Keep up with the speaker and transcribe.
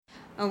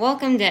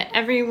Welcome to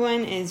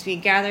everyone as we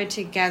gather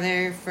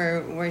together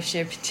for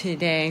worship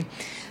today.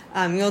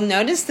 You'll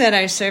notice that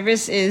our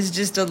service is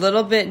just a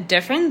little bit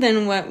different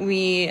than what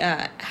we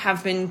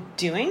have been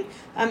doing.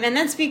 And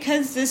that's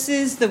because this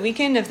is the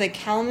weekend of the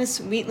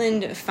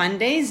Calamus-Wheatland Fun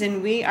Days,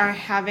 and we are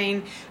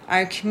having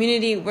our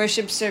community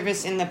worship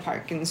service in the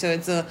park. And so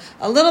it's a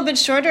little bit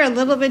shorter, a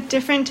little bit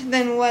different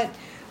than what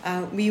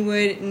we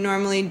would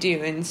normally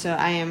do. And so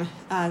I am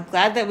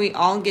glad that we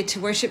all get to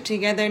worship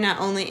together, not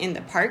only in the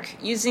park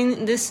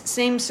using this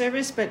same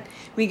service, but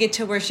we get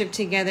to worship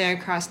together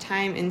across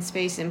time and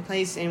space and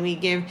place. And we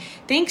give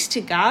thanks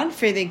to God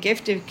for the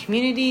gift of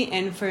community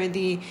and for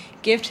the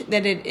gift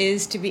that it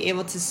is to be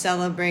able to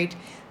celebrate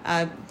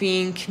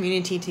being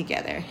community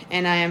together.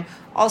 And I am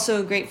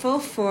also grateful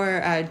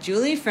for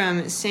Julie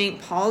from St.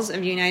 Paul's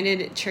of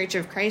United Church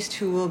of Christ,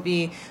 who will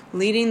be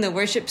leading the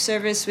worship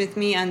service with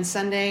me on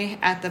Sunday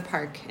at the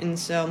park. And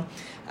so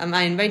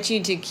I invite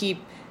you to keep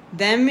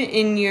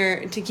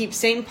keep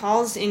St.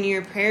 Paul's in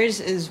your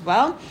prayers as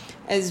well,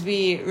 as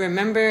we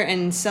remember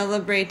and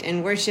celebrate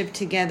and worship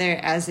together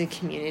as a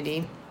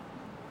community.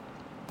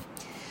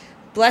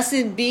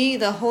 Blessed be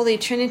the Holy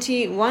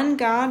Trinity, one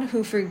God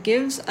who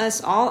forgives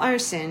us all our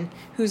sin,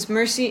 whose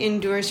mercy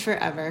endures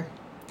forever.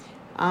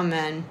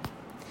 Amen.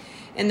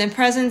 In the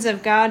presence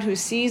of God who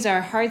sees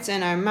our hearts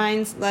and our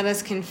minds, let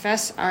us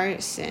confess our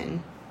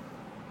sin.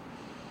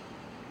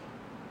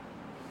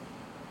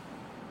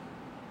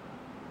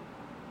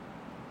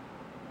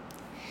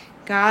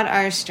 God,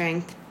 our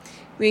strength,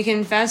 we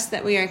confess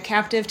that we are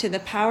captive to the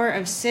power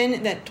of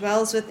sin that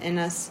dwells within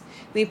us.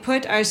 We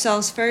put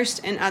ourselves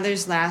first and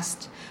others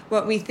last.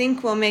 What we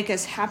think will make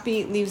us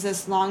happy leaves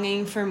us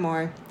longing for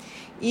more.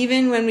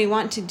 Even when we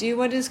want to do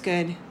what is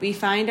good, we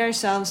find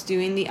ourselves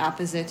doing the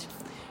opposite.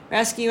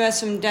 Rescue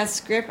us from death's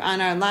grip on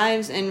our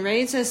lives and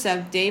raise us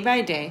up day by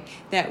day,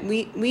 that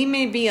we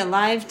may be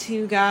alive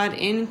to God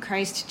in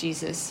Christ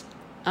Jesus.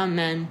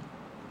 Amen.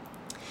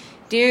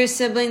 Dear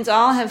siblings,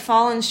 all have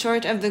fallen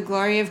short of the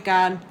glory of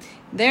God.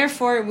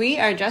 Therefore, we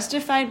are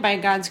justified by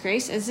God's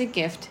grace as a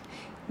gift.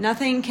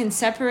 Nothing can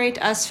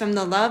separate us from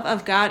the love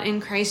of God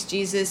in Christ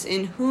Jesus,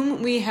 in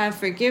whom we have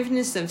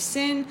forgiveness of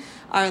sin,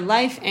 our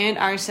life, and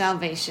our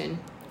salvation.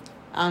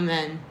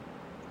 Amen.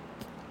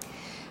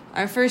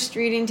 Our first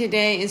reading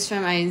today is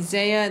from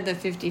Isaiah, the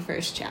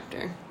 51st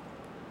chapter.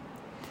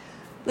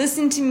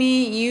 Listen to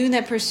me, you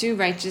that pursue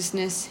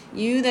righteousness,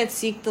 you that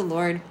seek the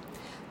Lord.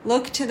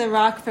 Look to the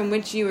rock from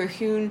which you were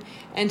hewn,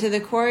 and to the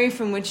quarry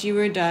from which you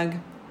were dug.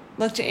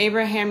 Look to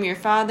Abraham your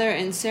father,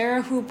 and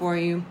Sarah who bore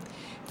you.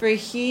 For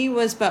he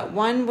was but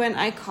one when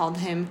I called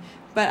him,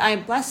 but I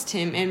blessed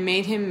him and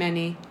made him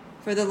many.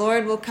 For the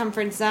Lord will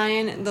comfort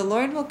Zion, the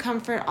Lord will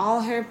comfort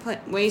all her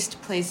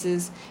waste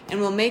places, and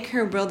will make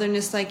her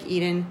wilderness like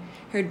Eden,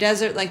 her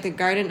desert like the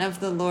garden of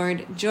the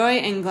Lord. Joy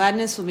and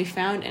gladness will be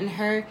found in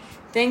her,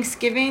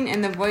 thanksgiving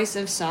and the voice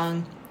of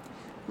song.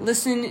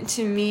 Listen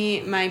to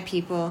me, my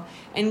people,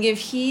 and give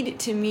heed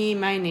to me,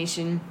 my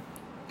nation.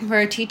 For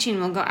a teaching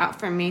will go out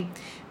from me,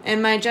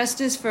 and my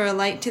justice for a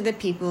light to the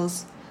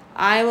peoples.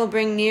 I will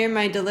bring near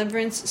my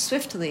deliverance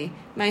swiftly.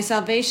 My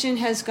salvation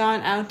has gone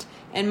out,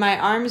 and my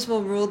arms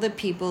will rule the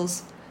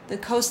peoples. The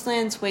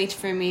coastlands wait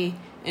for me,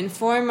 and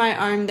for my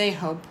arm they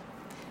hope.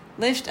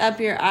 Lift up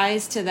your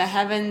eyes to the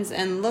heavens,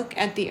 and look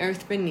at the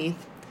earth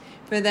beneath.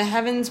 For the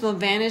heavens will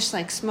vanish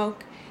like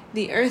smoke,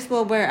 the earth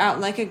will wear out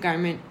like a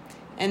garment,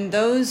 and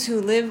those who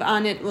live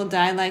on it will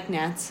die like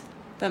gnats.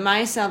 But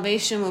my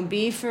salvation will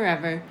be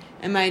forever,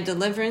 and my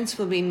deliverance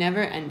will be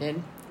never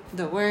ended.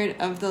 The word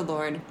of the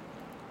Lord.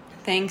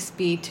 Thanks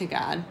be to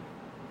God.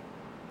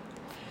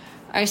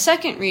 Our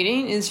second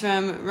reading is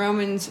from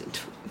Romans,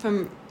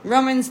 the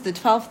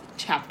 12th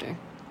chapter.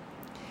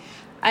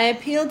 I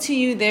appeal to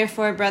you,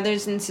 therefore,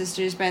 brothers and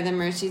sisters, by the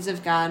mercies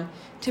of God,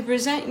 to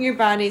present your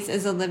bodies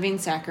as a living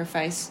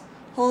sacrifice,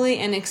 holy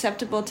and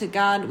acceptable to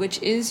God,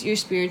 which is your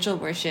spiritual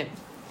worship.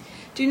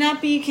 Do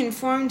not be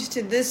conformed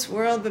to this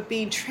world, but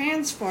be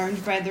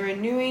transformed by the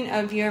renewing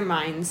of your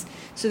minds,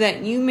 so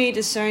that you may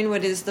discern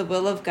what is the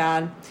will of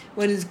God,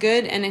 what is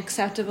good and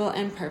acceptable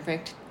and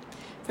perfect.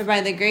 For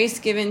by the grace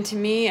given to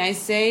me, I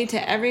say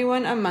to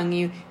everyone among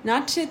you,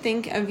 not to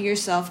think of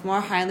yourself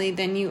more highly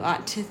than you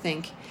ought to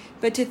think,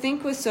 but to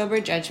think with sober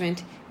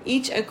judgment,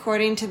 each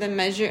according to the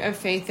measure of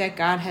faith that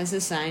God has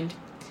assigned.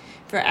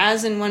 For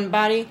as in one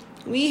body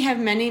we have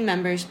many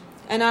members,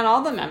 and not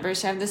all the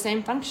members have the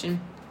same function.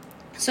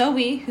 So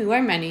we, who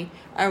are many,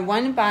 are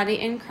one body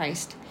in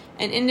Christ,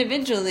 and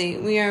individually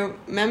we are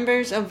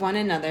members of one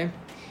another.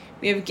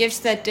 We have gifts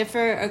that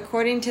differ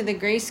according to the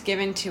grace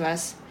given to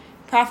us: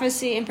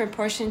 prophecy in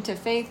proportion to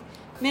faith,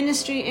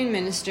 ministry in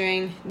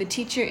ministering, the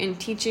teacher in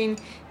teaching,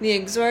 the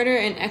exhorter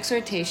in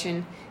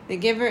exhortation, the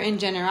giver in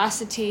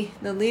generosity,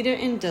 the leader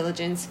in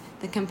diligence,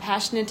 the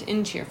compassionate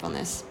in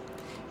cheerfulness.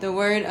 The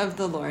word of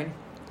the Lord.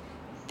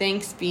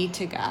 Thanks be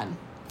to God.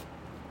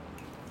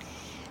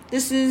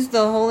 This is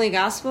the Holy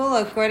Gospel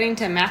according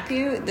to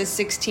Matthew, the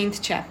 16th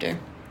chapter.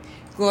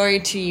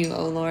 Glory to you,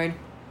 O Lord.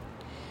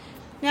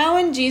 Now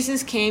when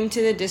Jesus came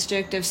to the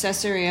district of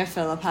Caesarea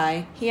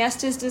Philippi, he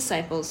asked his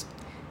disciples,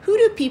 "Who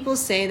do people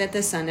say that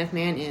the Son of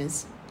Man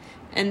is?"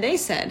 And they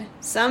said,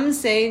 "Some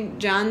say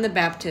John the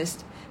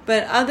Baptist,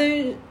 but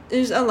others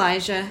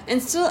Elijah,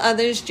 and still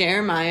others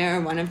Jeremiah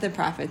or one of the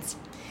prophets."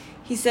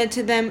 He said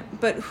to them,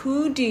 "But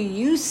who do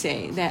you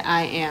say that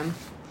I am?"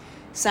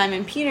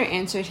 Simon Peter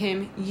answered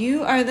him,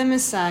 "You are the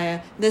Messiah,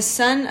 the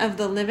Son of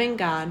the living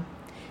God."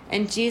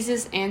 And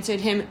Jesus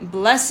answered him,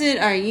 "Blessed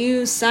are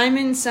you,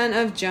 Simon, son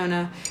of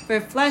Jonah, for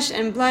flesh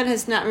and blood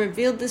has not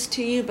revealed this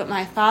to you, but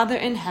my Father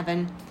in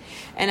heaven.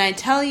 And I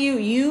tell you,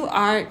 you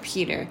are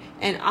Peter,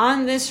 and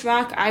on this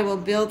rock I will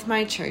build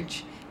my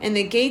church, and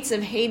the gates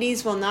of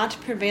Hades will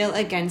not prevail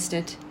against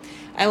it.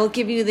 I will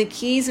give you the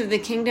keys of the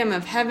kingdom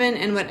of heaven,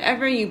 and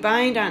whatever you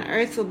bind on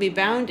earth will be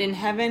bound in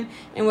heaven,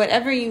 and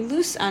whatever you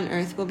loose on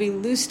earth will be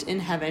loosed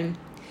in heaven."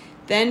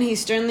 Then he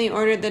sternly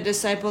ordered the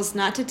disciples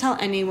not to tell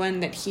anyone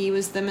that he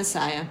was the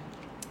Messiah.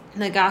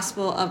 The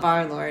Gospel of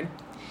our Lord.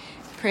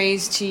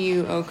 Praise to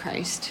you, O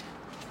Christ.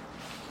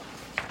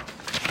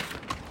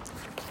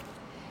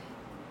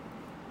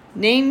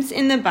 Names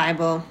in the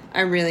Bible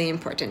are really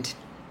important.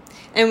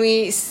 And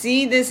we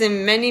see this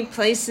in many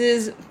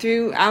places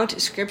throughout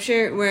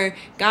Scripture where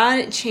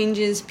God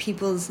changes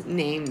people's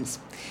names.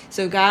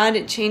 So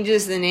God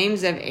changes the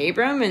names of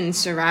Abram and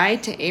Sarai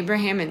to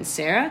Abraham and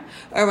Sarah,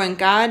 or when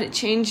God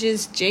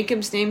changes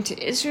Jacob's name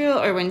to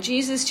Israel, or when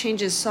Jesus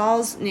changes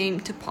Saul's name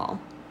to Paul.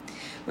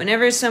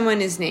 Whenever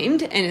someone is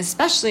named, and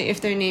especially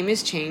if their name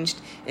is changed,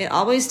 it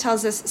always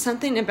tells us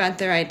something about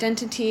their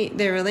identity,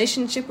 their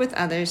relationship with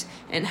others,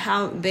 and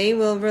how they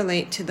will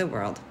relate to the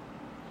world.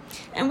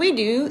 And we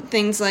do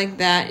things like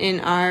that in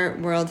our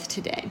world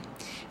today.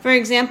 For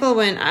example,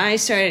 when I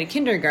started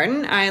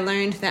kindergarten, I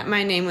learned that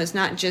my name was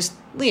not just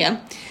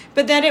Leah,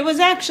 but that it was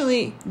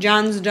actually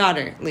John's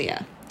daughter,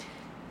 Leah.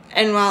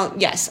 And while,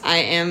 yes, I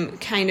am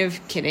kind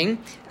of kidding,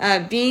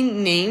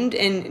 being named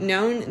and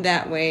known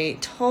that way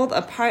told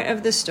a part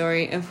of the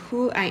story of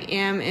who I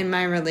am in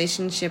my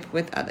relationship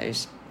with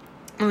others.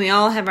 And we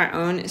all have our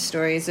own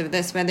stories of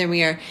this, whether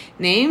we are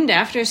named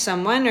after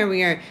someone or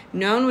we are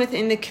known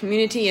within the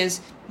community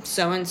as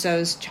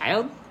so-and-so's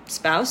child,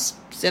 spouse,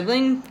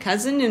 sibling,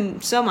 cousin,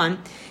 and so on.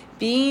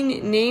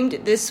 Being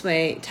named this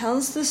way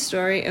tells the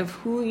story of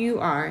who you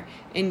are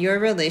in your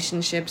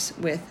relationships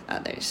with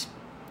others.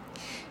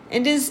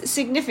 It is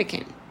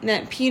significant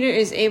that Peter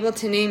is able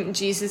to name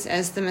Jesus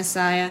as the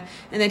Messiah,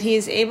 and that he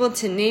is able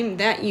to name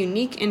that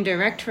unique and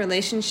direct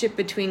relationship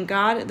between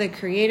God, the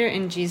Creator,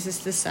 and Jesus,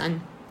 the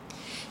Son.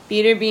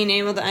 Peter, being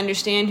able to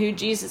understand who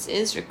Jesus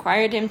is,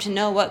 required him to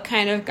know what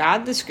kind of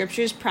God the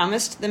Scriptures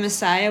promised the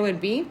Messiah would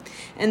be,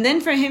 and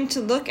then for him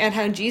to look at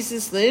how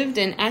Jesus lived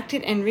and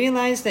acted and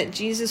realize that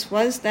Jesus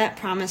was that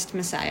promised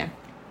Messiah.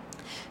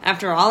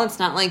 After all, it's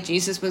not like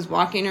Jesus was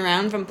walking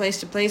around from place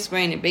to place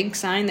wearing a big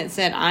sign that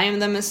said, "I am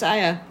the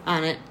Messiah,"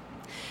 on it.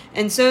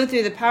 And so,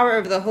 through the power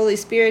of the Holy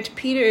Spirit,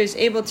 Peter is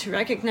able to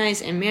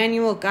recognize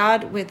Emmanuel,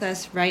 God with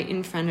us, right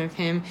in front of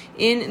him,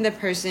 in the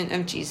person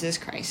of Jesus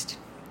Christ.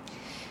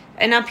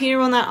 And now Peter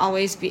will not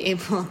always be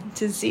able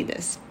to see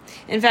this.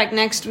 In fact,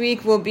 next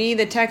week will be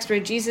the text where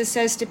Jesus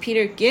says to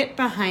Peter, "Get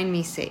behind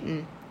me,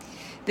 Satan."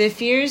 The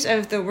fears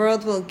of the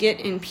world will get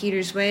in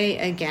Peter's way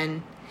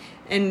again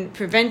and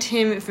prevent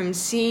him from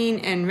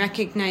seeing and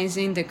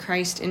recognizing the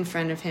Christ in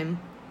front of him.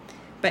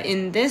 But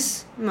in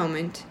this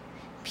moment,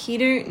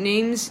 Peter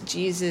names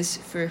Jesus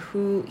for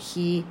who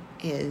he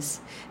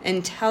is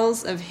and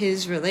tells of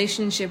his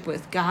relationship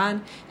with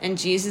God and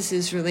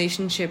Jesus'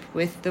 relationship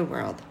with the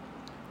world.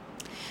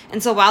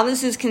 And so while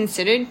this is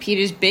considered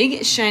Peter's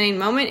big shining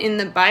moment in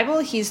the Bible,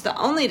 he's the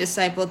only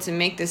disciple to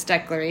make this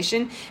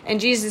declaration, and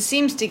Jesus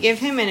seems to give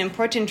him an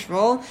important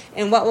role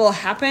in what will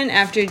happen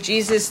after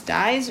Jesus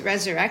dies,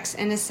 resurrects,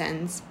 and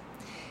ascends.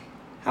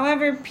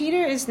 However,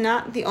 Peter is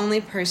not the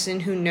only person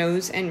who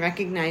knows and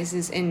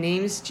recognizes and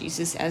names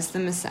Jesus as the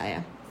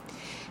Messiah.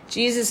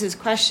 Jesus'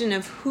 question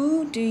of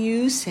 "Who do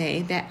you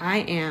say that I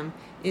am?"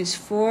 is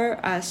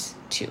for us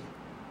too.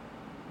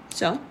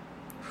 So,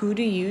 who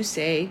do you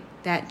say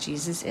that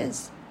Jesus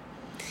is?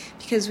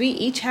 Because we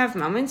each have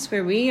moments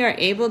where we are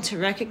able to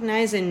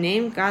recognize and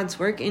name God's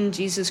work in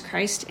Jesus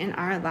Christ in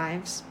our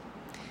lives.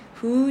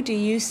 Who do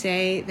you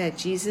say that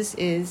Jesus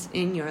is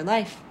in your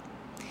life?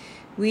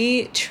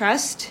 We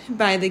trust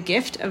by the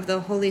gift of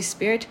the Holy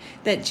Spirit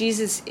that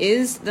Jesus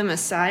is the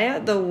Messiah,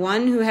 the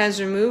one who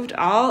has removed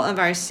all of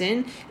our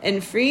sin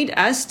and freed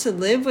us to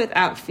live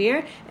without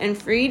fear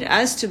and freed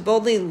us to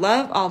boldly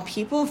love all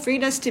people,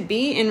 freed us to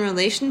be in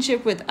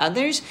relationship with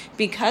others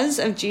because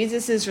of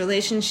Jesus'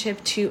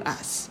 relationship to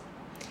us.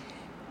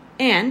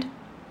 And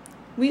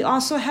we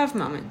also have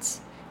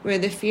moments where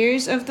the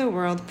fears of the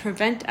world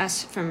prevent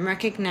us from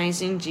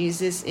recognizing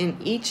Jesus in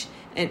each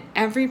and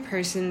every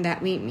person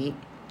that we meet.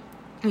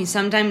 We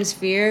sometimes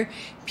fear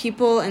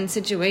people and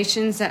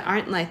situations that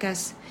aren't like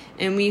us,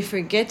 and we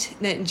forget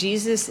that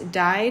Jesus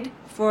died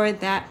for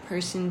that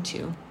person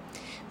too.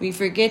 We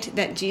forget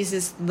that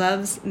Jesus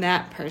loves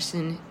that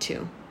person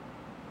too.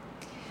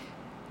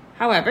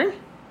 However,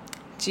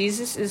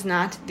 Jesus is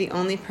not the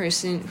only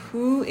person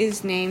who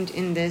is named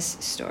in this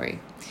story.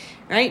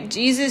 Right?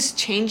 Jesus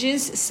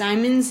changes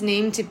Simon's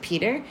name to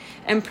Peter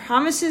and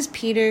promises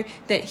Peter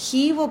that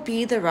he will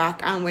be the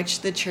rock on which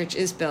the church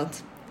is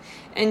built.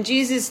 And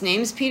Jesus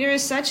names Peter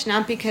as such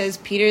not because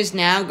Peter's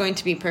now going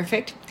to be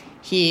perfect.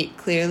 He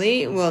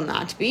clearly will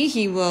not be.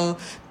 He will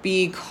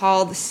be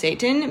called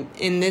Satan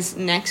in this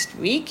next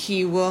week.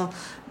 He will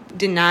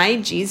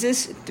deny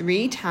Jesus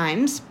 3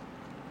 times.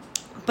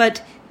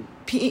 But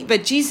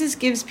Jesus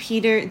gives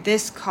Peter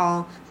this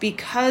call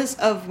because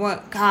of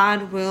what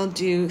God will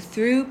do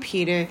through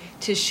Peter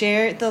to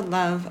share the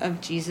love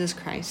of Jesus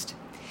Christ.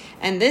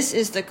 And this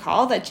is the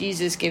call that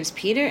Jesus gives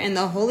Peter, and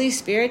the Holy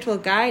Spirit will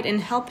guide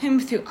and help him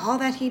through all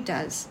that he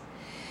does.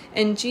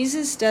 And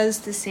Jesus does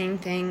the same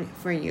thing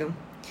for you.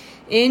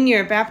 In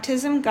your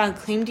baptism, God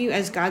claimed you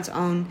as God's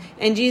own,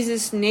 and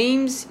Jesus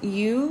names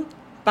you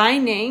by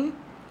name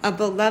a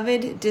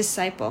beloved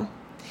disciple.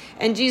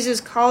 And Jesus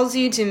calls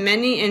you to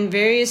many and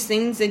various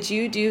things that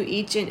you do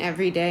each and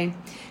every day.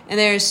 And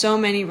there are so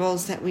many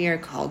roles that we are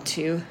called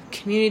to: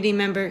 community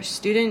member,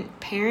 student,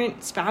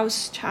 parent,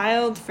 spouse,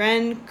 child,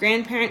 friend,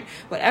 grandparent,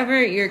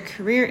 whatever your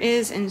career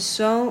is, and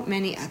so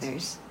many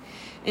others.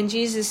 And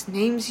Jesus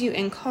names you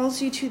and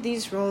calls you to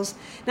these roles,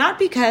 not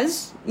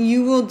because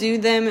you will do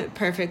them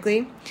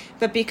perfectly,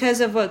 but because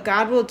of what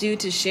God will do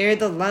to share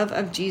the love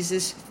of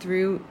Jesus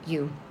through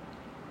you.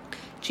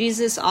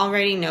 Jesus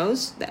already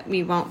knows that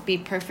we won't be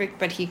perfect,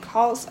 but he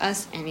calls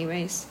us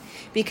anyways.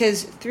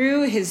 Because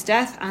through his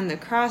death on the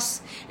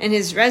cross and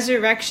his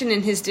resurrection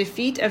and his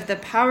defeat of the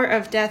power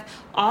of death,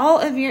 all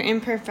of your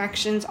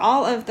imperfections,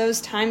 all of those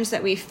times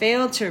that we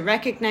fail to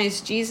recognize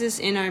Jesus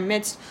in our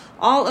midst,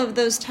 all of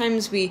those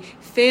times we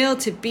fail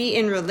to be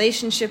in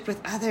relationship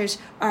with others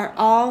are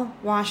all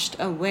washed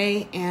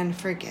away and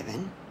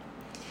forgiven.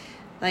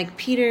 Like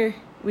Peter,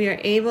 we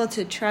are able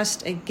to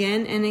trust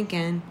again and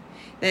again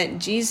that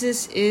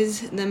Jesus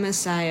is the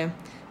Messiah,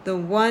 the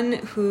one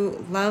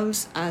who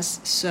loves us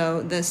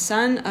so, the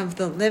Son of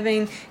the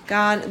living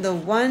God, the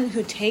one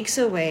who takes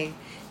away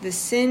the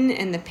sin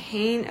and the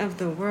pain of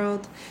the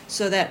world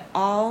so that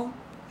all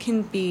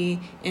can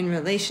be in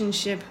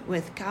relationship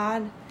with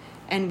God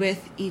and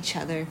with each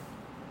other.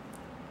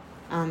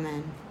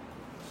 Amen.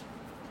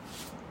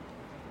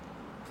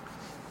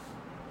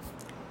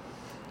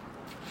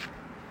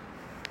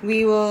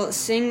 We will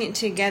sing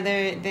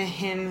together the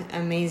hymn,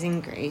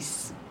 Amazing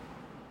Grace.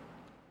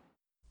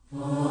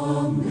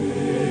 Amazing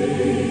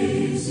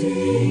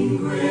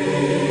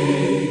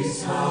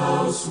grace,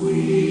 how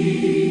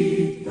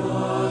sweet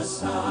the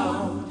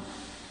sound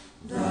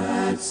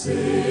that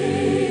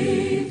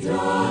saved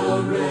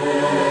a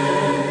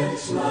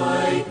wretch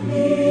like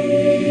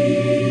me.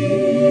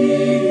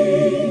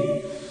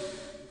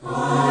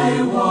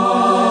 I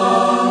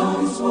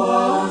once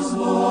was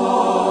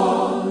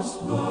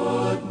lost,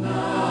 but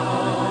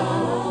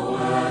now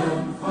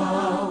am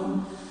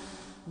found,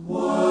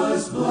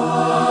 was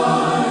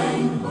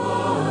blind,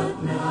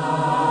 but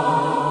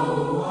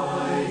now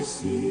I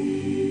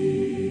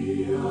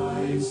see,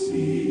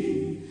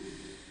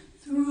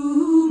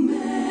 through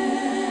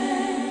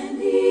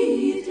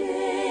many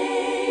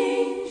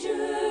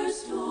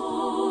dangers,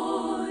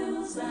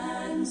 toils,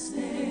 and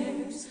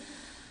snares,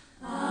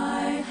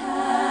 I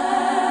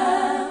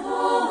have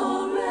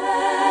already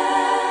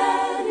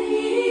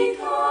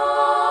come.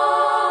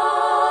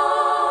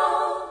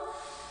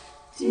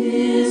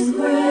 'Tis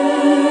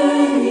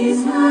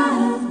grace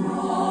hath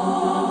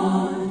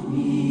brought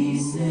me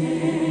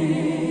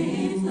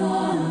safe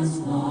thus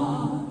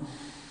far,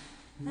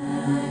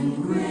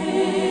 and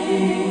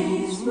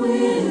grace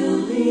will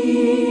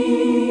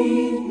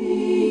lead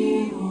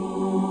me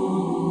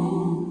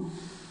home.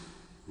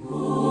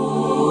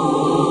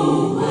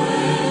 Oh,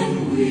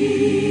 when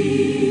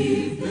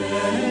we've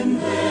been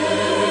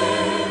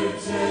there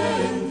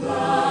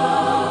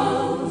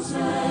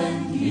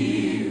 10,000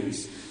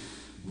 years,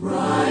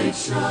 bright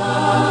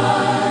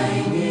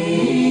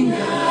shining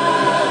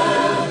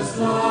as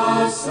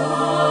the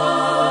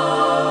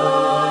sun,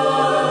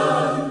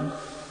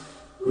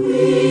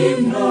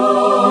 we've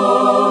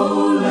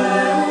no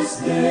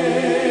less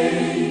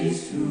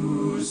days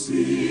to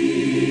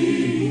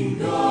sing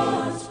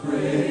God's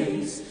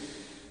praise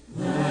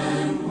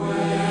than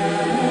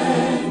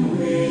when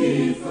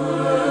we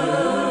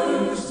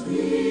first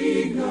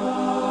begun.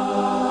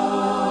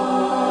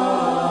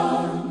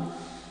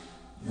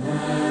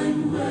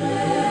 Than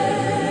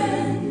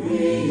when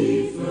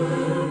we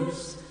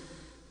first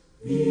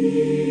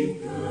begun.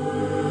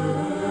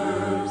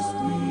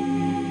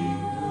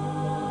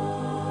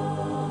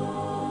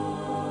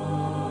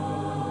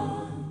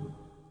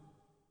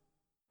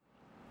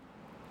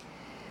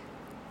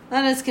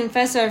 Let us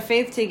confess our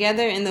faith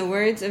together in the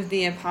words of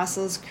the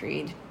Apostles'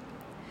 Creed.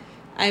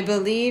 I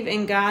believe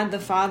in God the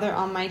Father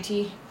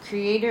Almighty,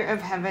 creator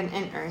of heaven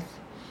and earth.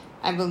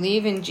 I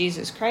believe in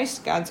Jesus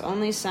Christ, God's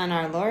only Son,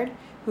 our Lord,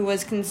 who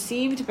was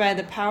conceived by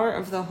the power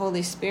of the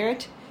Holy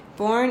Spirit,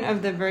 born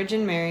of the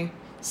Virgin Mary,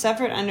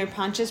 suffered under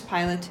Pontius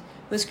Pilate,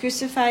 was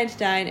crucified,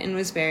 died, and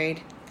was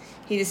buried.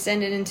 He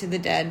descended into the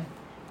dead.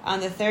 On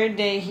the third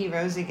day he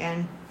rose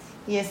again.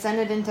 He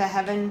ascended into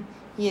heaven.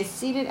 He is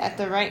seated at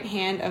the right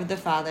hand of the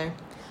Father.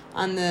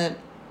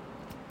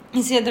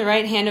 He's at the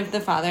right hand of the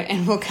Father,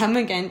 and will come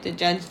again to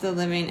judge the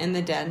living and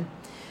the dead.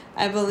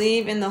 I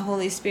believe in the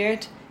Holy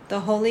Spirit,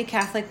 the Holy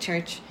Catholic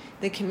Church,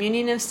 the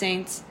communion of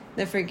saints,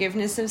 the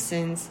forgiveness of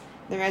sins,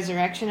 the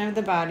resurrection of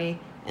the body,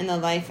 and the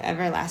life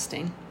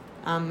everlasting.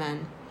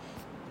 Amen.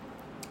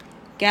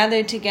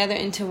 Gathered together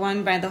into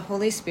one by the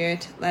Holy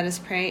Spirit, let us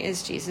pray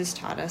as Jesus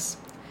taught us.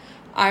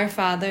 Our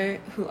Father,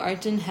 who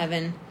art in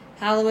heaven,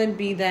 hallowed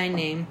be thy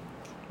name.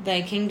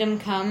 Thy kingdom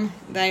come,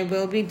 thy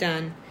will be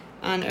done,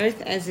 on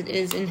earth as it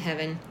is in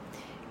heaven.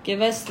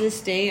 Give us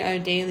this day our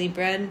daily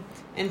bread,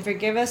 and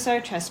forgive us our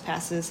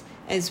trespasses,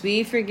 as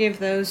we forgive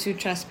those who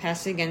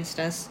trespass against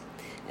us.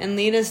 And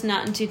lead us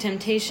not into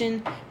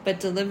temptation, but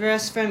deliver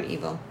us from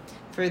evil.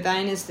 For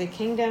thine is the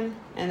kingdom,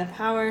 and the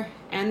power,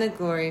 and the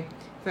glory,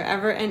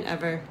 forever and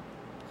ever.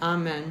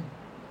 Amen.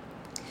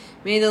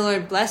 May the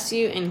Lord bless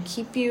you and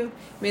keep you.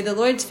 May the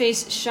Lord's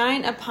face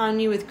shine upon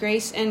you with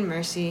grace and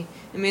mercy.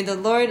 And may the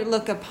Lord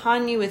look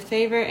upon you with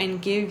favor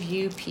and give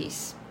you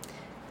peace.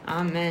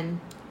 Amen.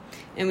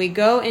 And we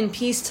go in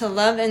peace to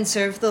love and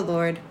serve the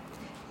Lord.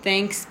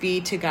 Thanks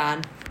be to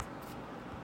God.